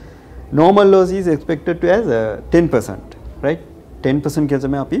question, normal loss is expected to as 10%, right? 10% කියලා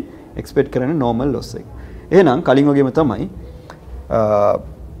තමයි අපි expect කරන normal loss එක. එහෙනම් කලින් වගේම තමයි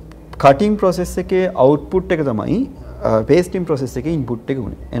cutting process එකේ output එක තමයි pasting process එකේ input එක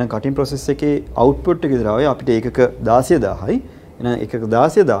උනේ. එහෙනම් cutting process එකේ output එක විතරයි අපිට ඒකක 16000යි. එහෙනම් එකක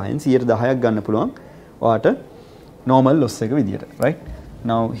 16000න් 110ක් ගන්න පුළුවන් ඔයාට normal loss එක විදියට, right?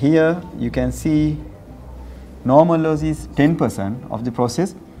 Now here you can see normal loss is 10% of the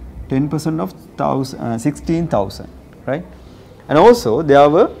process, 10% of 16,000, right? And also there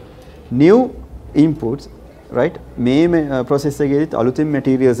were new inputs, right? මේ process එකේදීත් අලුතින්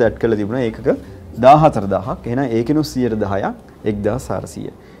materials add කරලා තිබුණා ඒකක 14000ක්. එහෙනම් ඒකිනු 110ක්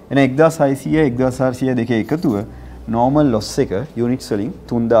 1400. එහෙනම් 1600 1400 දෙකේ එකතුව normal loss එක units වලින්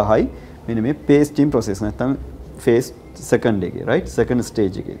 3000යි. මෙන්න මේ pasting process නැත්නම් phase second එකේ, right? Second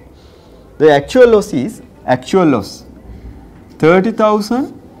stage එකේ. The actual loss is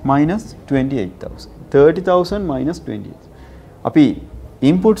 30,000 minus 28,000. 30,000 minus 28,000. අපි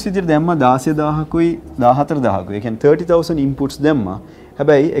inputs විදිහට දැම්මා 16000කුයි 14000කුයි. ඒ කියන්නේ 30,000 inputs දැම්මා.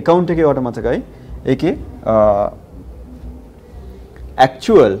 හැබැයි account එකේ වට මතකයි ඒකේ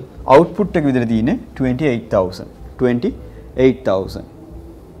actual output එක විදිහට තියෙන්නේ 28,000.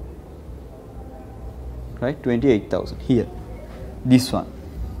 Right? 28,000 here. This one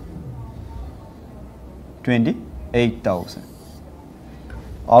 28,000.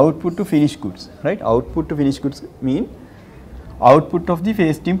 Output to finished goods, right? Output to finished goods mean output of the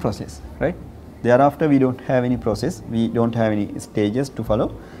pasting process, right? Thereafter we don't have any process, we don't have any stages to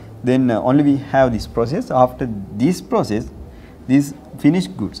follow. Then only we have this process. After this process, these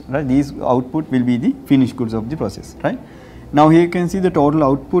finished goods, right? These output will be the finished goods of the process, right? Now here you can see the total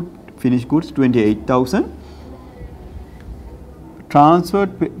output finished goods 28,000.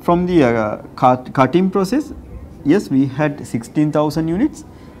 Transferred from the cutting process, yes, we had 16,000 units,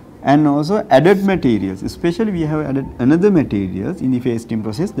 and also added materials, especially we have added another materials in the pasting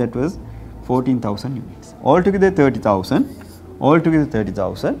process, that was 14,000 units. Altogether 30,000,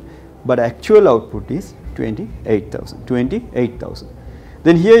 but actual output is 28,000.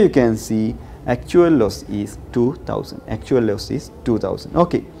 Then here you can see actual loss is 2,000.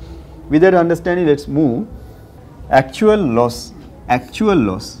 Okay, with that understanding, let's move. Actual loss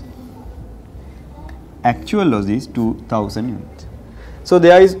is 2,000 units. So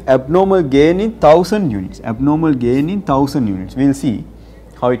there is abnormal gain in 1,000 units. We will see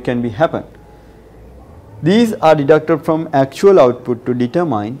how it can be happen. These are deducted from actual output to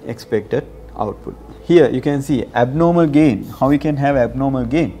determine expected output. Here you can see abnormal gain. How we can have abnormal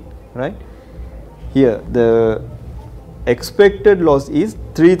gain, right? Here the expected loss is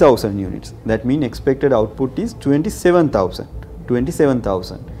 3,000 units. That means expected output is 27,000.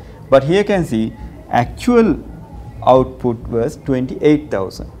 But here you can see actual output was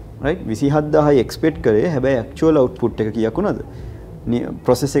 28,000, right? 27000 expect කරේ හැබැයි actual output එක කීයක් වුණාද?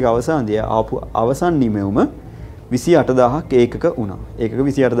 process එක අවසානදී ආපු අවසන් නිමෙවුම 28000ක් ඒකක වුණා. ඒකක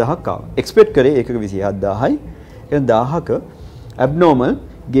 28000ක් ආවා. expect කරේ ඒකක 27000යි. එහෙනම් 1000ක abnormal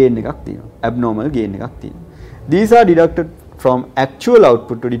gain එකක් තියෙනවා. These are deducted from actual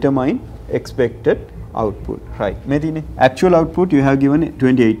output to determine expected output, right? මේ තියෙන්නේ actual output you have given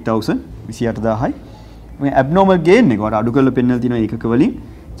 28,000 28000යි. මේ abnormal gain එක වල අඩු කරලා පෙන්නලා තියෙනවා ඒකක වලින්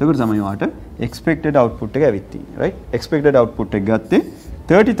එතකොට තමයි වාට expected output එක ඇවිත් තියෙන්නේ right expected output එක ගත්තේ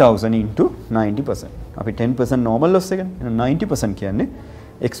 30000 into 90%. අපි 10% normal loss එකනේ. එහෙනම් 90% කියන්නේ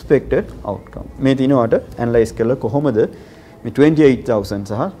expected outcome. මේ තිනවට analyze කරලා කොහොමද මේ 28000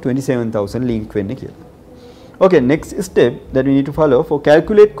 සහ 27000 link වෙන්නේ කියලා. Okay, next step that we need to follow for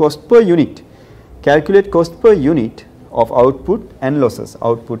calculate cost per unit. Calculate cost per unit of output and losses.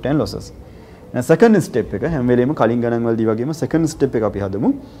 Output and losses. Now second step එක හැම වෙලේම කලින් ගණන් වලදී වගේම second step එක අපි හදමු.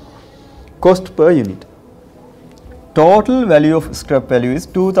 Cost per unit. Total value of scrap value is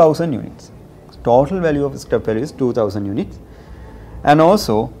 2000 units. Total value of scrap value is 2000 units. And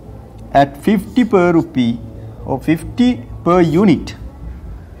also at 50 per rupee or 50 per unit.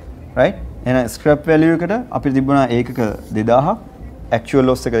 Right? එහෙනම් scrap value එකට අපිට තිබුණා ඒකක 2000ක් actual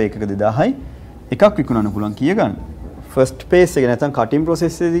loss එක ඒකක 2000යි එකක් විකුණන්න පුළුවන් කීය ගන්න. First phase එක නැත්නම් cutting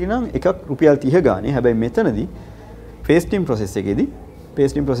process එකේදී නම් එකක් රුපියල් 30 ගානේ. හැබැයි මෙතනදී pasting process එකේදී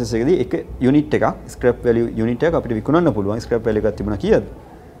එක unit එකක් scrap value unit එකක් අපිට විකුණන්න පුළුවන්. scrap value එකක් තිබුණා කීයද?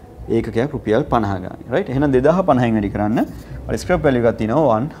 ඒකකයක් රුපියල් 50 ගානේ. right? එහෙනම් 2050න් වැඩි කරන්න වල scrap value එකක්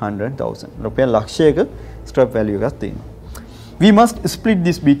තියෙනවා 100,000. රුපියල් ලක්ෂයක scrap value එකක් තියෙනවා. We must split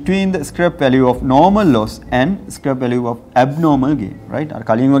this between the scrap value of normal loss and scrap value of abnormal gain, right? අර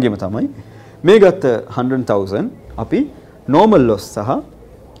කලින් වගේම තමයි මේ ගත්ත 100,000 අපි normal loss සහ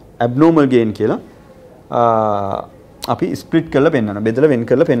abnormal gain කියලා අපි split කරලා පෙන්නනවා. බෙදලා වෙන්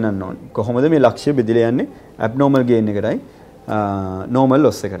කරලා පෙන්නන්න ඕනේ. කොහොමද මේ ලක්ෂ්‍ය බෙදලා යන්නේ abnormal gain එකටයි normal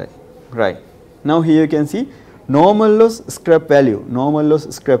loss එකටයි. Right. Now here you can see normal loss scrap value. Normal loss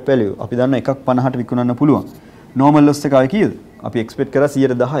scrap value අපි දන්නවා එකක් 50ට විකුණන්න පුළුවන්. normal loss එක ආයි කීයද? අපි expect කරා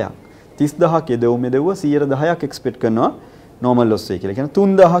 100,000ක්. 30000ක් යදෙව්වා 110ක් expect කරනවා normal loss එක කියලා. කියන්නේ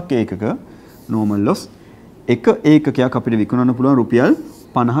 3000ක් ඒකක normal loss එක ඒකකයක් අපිට විකුණන්න පුළුවන් රුපියල්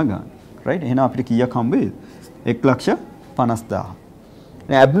 50 ගන්න. right? එහෙනම් අපිට කීයක් හම්බ වෙයිද? 1,50,000.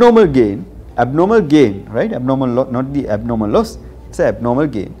 Abnormal gain, right? Abnormal not the abnormal loss, it's a abnormal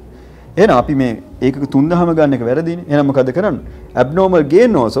gain. එහෙනම් අපි මේ ඒකක 3000ම ගන්න එක වැරදිනේ. එහෙනම් මොකද කරන්නේ? Abnormal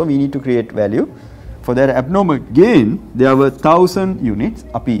gain also we need to create value. For that abnormal gain, there were 1000 units.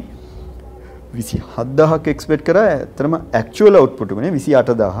 අපි 27000ක් expect කරා. ඇත්තටම actual output උනේ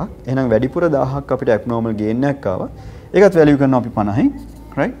 28000ක්. එහෙනම් වැඩිපුර 1000ක් අපිට abnormal gain එකක් ආවා. ඒකත් value කරනවා අපි 50න්.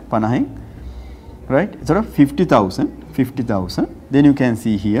 right? 50න්. right? So 50,000. Then you can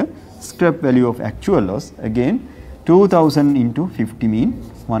see here scrap value of actual loss again 2000 into 50 mean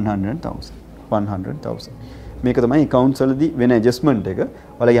 100,000. මේක තමයි accounts වලදී වෙන adjustment එක.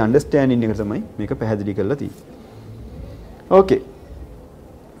 ඔයාලගේ understanding එක තමයි මේක පැහැදිලි කරලා තියෙන්නේ. Okay.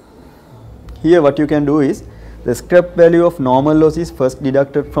 Here what you can do is the scrap value of normal loss is first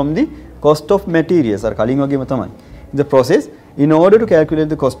deducted from the cost of materials. අර කලින් වගේම තමයි. In the process in order to calculate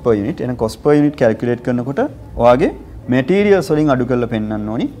the cost per unit and cost per unit calculate කරනකොට ඔයාගේ materials වලින් අඩු කරලා පෙන්නන්න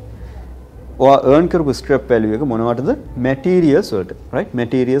ඕනි. ඔයා earn කරපු scrap value එක මොනවටද? materials වලට. right?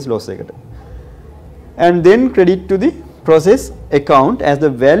 materials loss එකට. And then credit to the process account as the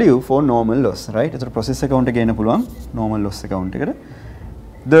value for normal loss, right? So process account එක එන්න පුළුවන් normal loss account එකට.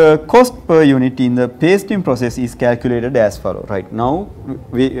 The cost per unit in the pasting process is calculated as follow. Right? Now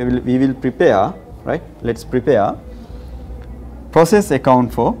we will prepare, right? Let's prepare process account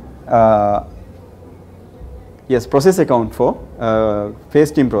for process account for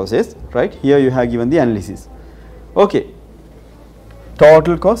pasting process, right? Here you have given the analysis. Okay.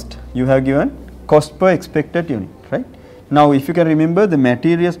 Total cost you have given cost per expected unit, right? Now if you can remember the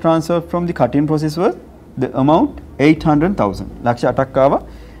materials transferred from the cutting process was the amount 800,000 ලක්ෂ 8ක් ආවා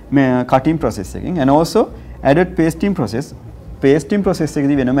මේ cutting process එකෙන් and also added pasting process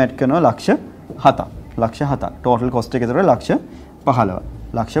එකේදී වෙනම add කරනවා ලක්ෂ 7ක් total cost එක විතර ලක්ෂ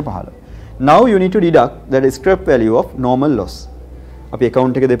 15. Now you need to deduct that scrap value of normal loss. අපි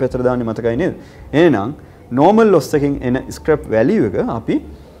account එක දෙපැත්තට දාන්නේ මතකයි නේද? එහෙනම් normal loss එකෙන් එන scrap value එක අපි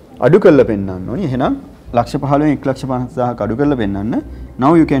අඩු කරලා පෙන්නන්න ඕනි. එහෙනම් ලක්ෂ 15න් 1,50,000ක් අඩු කරලා පෙන්නන්න.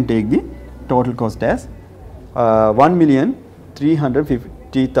 Now you can take the total cost as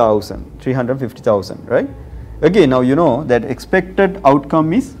 1,350,000, right? Again, now you know that expected outcome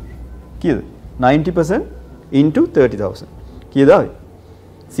is kiyada 90% into 30,000. Kiyada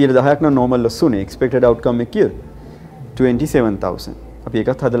 110ක් නම් normal loss උනේ. expected outcome එක kiyada 27,000. අපි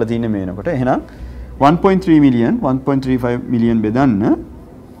ඒකත් හදලා තින්නේ මේ වෙනකොට. එහෙනම් 1.3 million 1.35 million බෙදන්න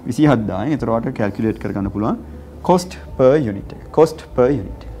 27000න් එතකොට calculate කරගන්න පුළුවන් cost per unit.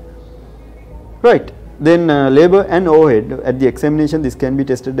 Right. Then labor and overhead at the examination this can be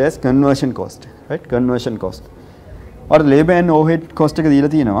tested as conversion cost, right? Conversion cost. Or labor and overhead cost එක දීලා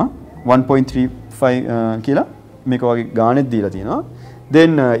තියෙනවා 1.35 කියලා මේක වගේ ගානෙත් දීලා තියෙනවා.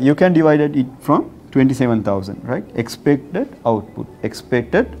 Then you can divide it from 27,000, right? Expected output,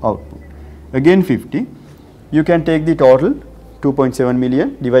 again 50. You can take the total 2.7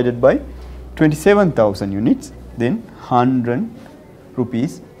 million divided by 27,000 units, then 100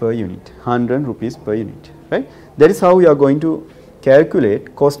 rupees per unit, right? That is how you are going to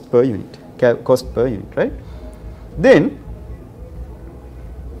calculate cost per unit, right? Then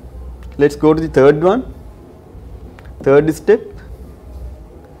let's go to the third one, third step,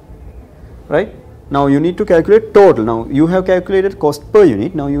 right? Now you need to calculate total. Now you have calculated cost per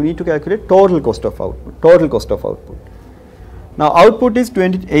unit. Now you need to calculate total cost of output. Now output is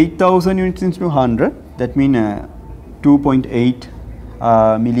 28,000 units into 100. That means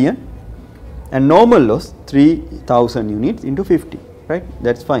 2.8 million. And normal loss 3,000 units into 50. Right?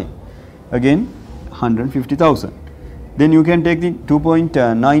 That's fine. Again 150,000. Then you can take the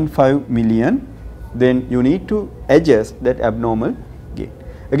 2.95 million. Then you need to adjust that abnormal gain.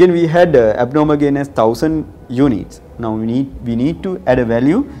 Again we had abnormal gain as 1000 units. Now we need to add a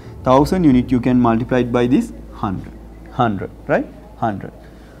value 1000 unit. You can multiply it by this 100, right? 100.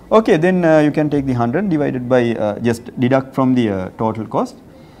 Okay, then you can take the 100 divided by just deduct from the total cost.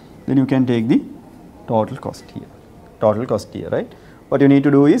 Then you can take the total cost here, right? What you need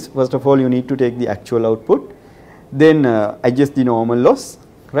to do is, first of all you need to take the actual output, then adjust the normal loss,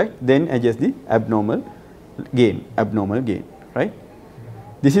 right? Then adjust the abnormal gain, right?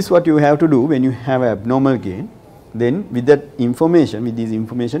 This is what you have to do when you have abnormal gain. Then with that information, with this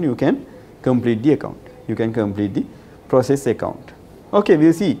information you can complete the account. You can complete the process account. Okay, we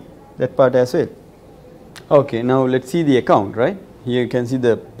will see that part as well. Okay, now let's see the account, right? Here you can see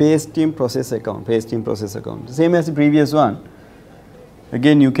the pay stream process account, same as the previous one.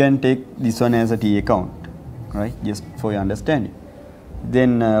 Again you can take this one as a T account, right? Just for your understanding.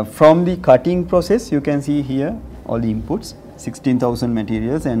 Then from the cutting process you can see here all the inputs, 16,000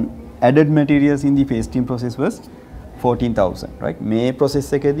 materials, and added materials in the pay stream process was 14,000, right? May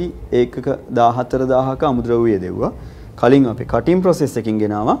process එකේදී ඒකක 14000ක අමුද්‍රව්‍ය දෙවුවා. කලින් අපේ cutting process එකකින්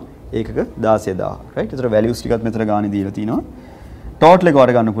ගෙනාවා ඒකක 16000, right? ඒතර values ටිකත් මෙතන ගානේ දීලා තිනවා. total එක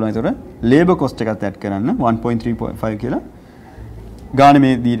වර ගන්න පුළුවන්. ඒතර labor cost එකත් add කරන්න 1.35 කියලා ගානේ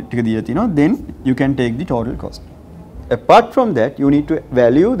මේ ටික දීලා තිනවා. Then you can take the total cost. Apart from that you need to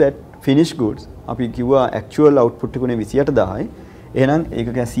value that finished goods. අපි කිව්වා actual output එකනේ 28000යි. එහෙනම් ඒකක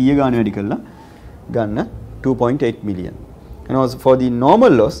 100 ගානේ වැඩි කරලා ගන්න 2.8 million. And also for the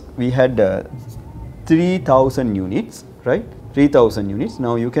normal loss we had 3,000 units, right? 3,000 units.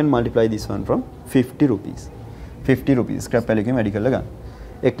 Now you can multiply this one from 50 rupees. Scrap value එකෙන් වැඩි කරලා ගන්න.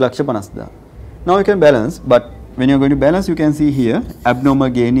 1,50,000. Now you can balance, but when you are going to balance you can see here abnormal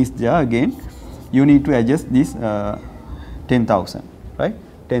gain is there again. You need to adjust this 10,000, right?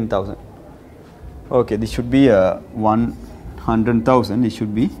 10,000. Okay, this should be 100,000. This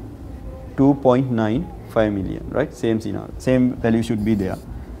should be 2.95 million, right? Same scenario, same value should be there.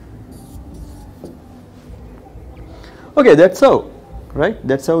 Okay, that's how, right?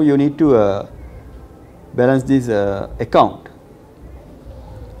 That's how you need to balance this account,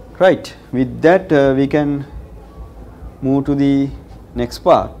 right? With that we can move to the next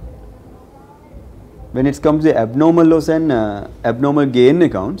part. When it comes to abnormal loss and abnormal gain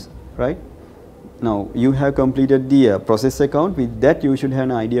accounts, right? Now you have completed the process account. With that you should have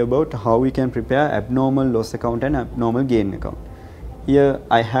an idea about how we can prepare abnormal loss account and abnormal gain account. Here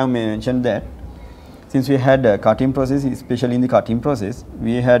I have mentioned that since we had a cutting process, especially in the cutting process,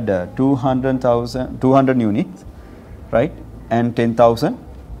 we had 200 units, right, and 10,000,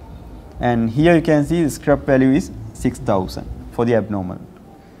 and here you can see the scrap value is 6,000 for the abnormal.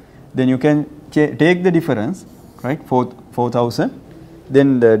 Then you can take the difference, right, 4,000.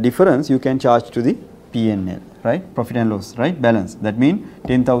 Then the difference you can charge to the P&L, right, profit and loss, right, balance. That means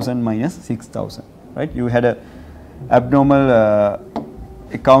 10,000 minus 6,000, right. You had a abnormal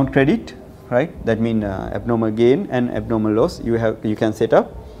account credit, right, that means abnormal gain and abnormal loss you can set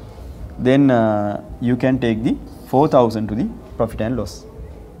up. Then you can take the 4,000 to the profit and loss,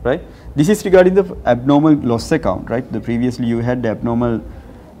 right. This is regarding the abnormal loss account, right. The previously you had the abnormal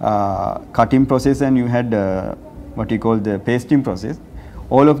cutting process and you had what you call the pasting process.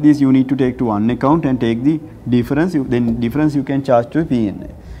 All of these you need to take to one account and take the difference. Then difference you can charge to P&L.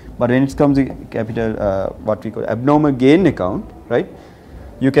 But when it comes to capital, what we call abnormal gain account, right?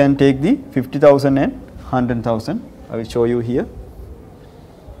 You can take the 50,000 and 100,000. I will show you here,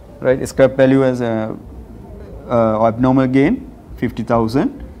 right? Scrap value as abnormal gain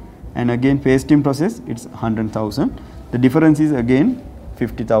 50,000, and again pasting process it's 100,000. The difference is again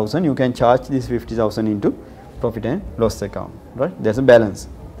 50,000. You can charge this 50,000 into profit and loss account, right? There's a balance.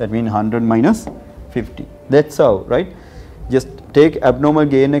 That means 100 minus 50. That's how, right? Just take abnormal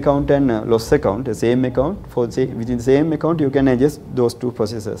gain account and loss account, the same account. For say within the same account, you can adjust those two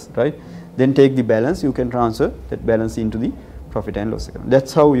processes, right? Then take the balance, you can transfer that balance into the profit and loss account.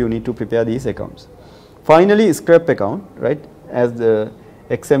 That's how you need to prepare these accounts. Finally, scrap account, right? As the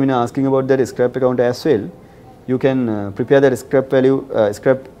examiner asking about that scrap account as well, you can prepare that scrap value,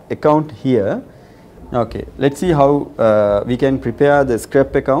 scrap account here. Okay, let's see how we can prepare the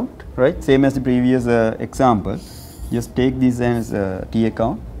scrap account, right? Same as the previous example. Just take this as T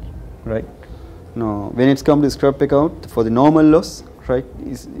account, right? Now, when it's come to scrap account for the normal loss, right,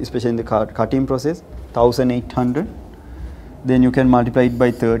 especially in the cutting process, 1800. Then you can multiply it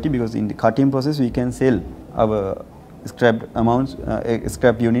by 30, because in the cutting process we can sell our scrap amounts,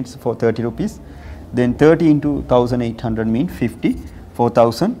 scrap units for 30 rupees. Then 30 into 1800 means 50,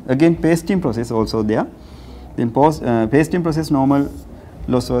 4000. Again pasting process also there. Then pasting process normal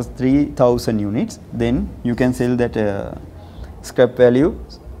loss was 3000 units. Then you can sell that scrap value,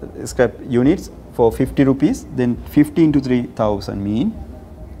 scrap units for 50 rupees. Then 50 into 3000 mean,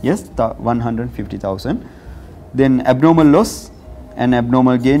 yes, 150,000. Then abnormal loss and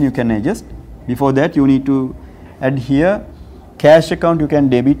abnormal gain you can adjust. Before that you need to add here cash account, you can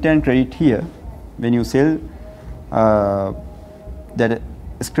debit and credit here. When you sell that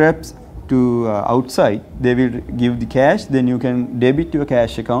scraps to outside, they will give the cash, then you can debit your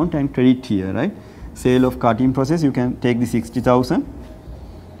cash account and credit here, right? Sale of cutting process, you can take the 60,000.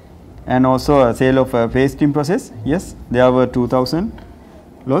 And also a sale of pasting process, yes, there were 2000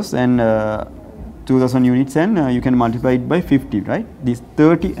 loss and 2000 units, and you can multiply it by 50, right? These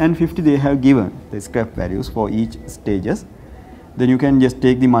 30 and 50 they have given the scrap values for each stages. Then you can just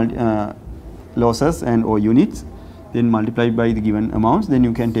take the losses and or units, then multiply by the given amounts, then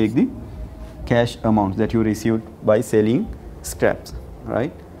you can take the cash amounts that you received by selling scraps,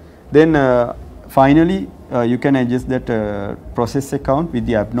 right? Then finally you can adjust that process account with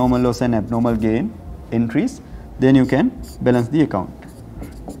the abnormal loss and abnormal gain entries, then you can balance the account,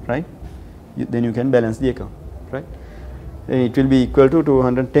 right? Then you can balance the account, right? And it will be equal to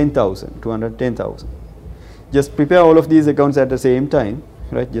 210,000. Just prepare all of these accounts at the same time,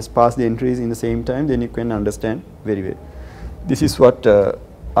 right? Just pass the entries in the same time, then you can understand very well. This is what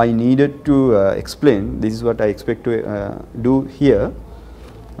I needed to explain. This is what I expect to do here.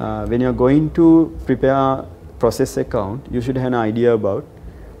 When you are going to prepare process account, you should have an idea about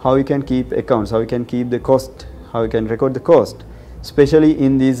how you can keep accounts, how you can keep the cost, how you can record the cost, especially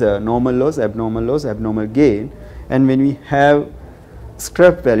in these normal loss, abnormal gain, and when we have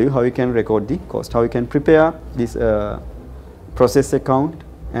scrap value, how you can record the cost, how you can prepare this process account,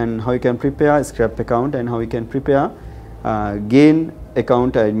 and how you can prepare scrap account, and how you can prepare gain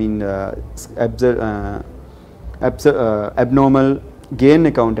account, I mean abnormal gain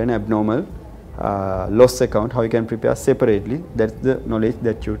account and abnormal loss account, how you can prepare separately. That's the knowledge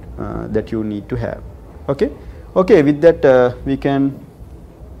that you need to have. Okay. Okay, with that we can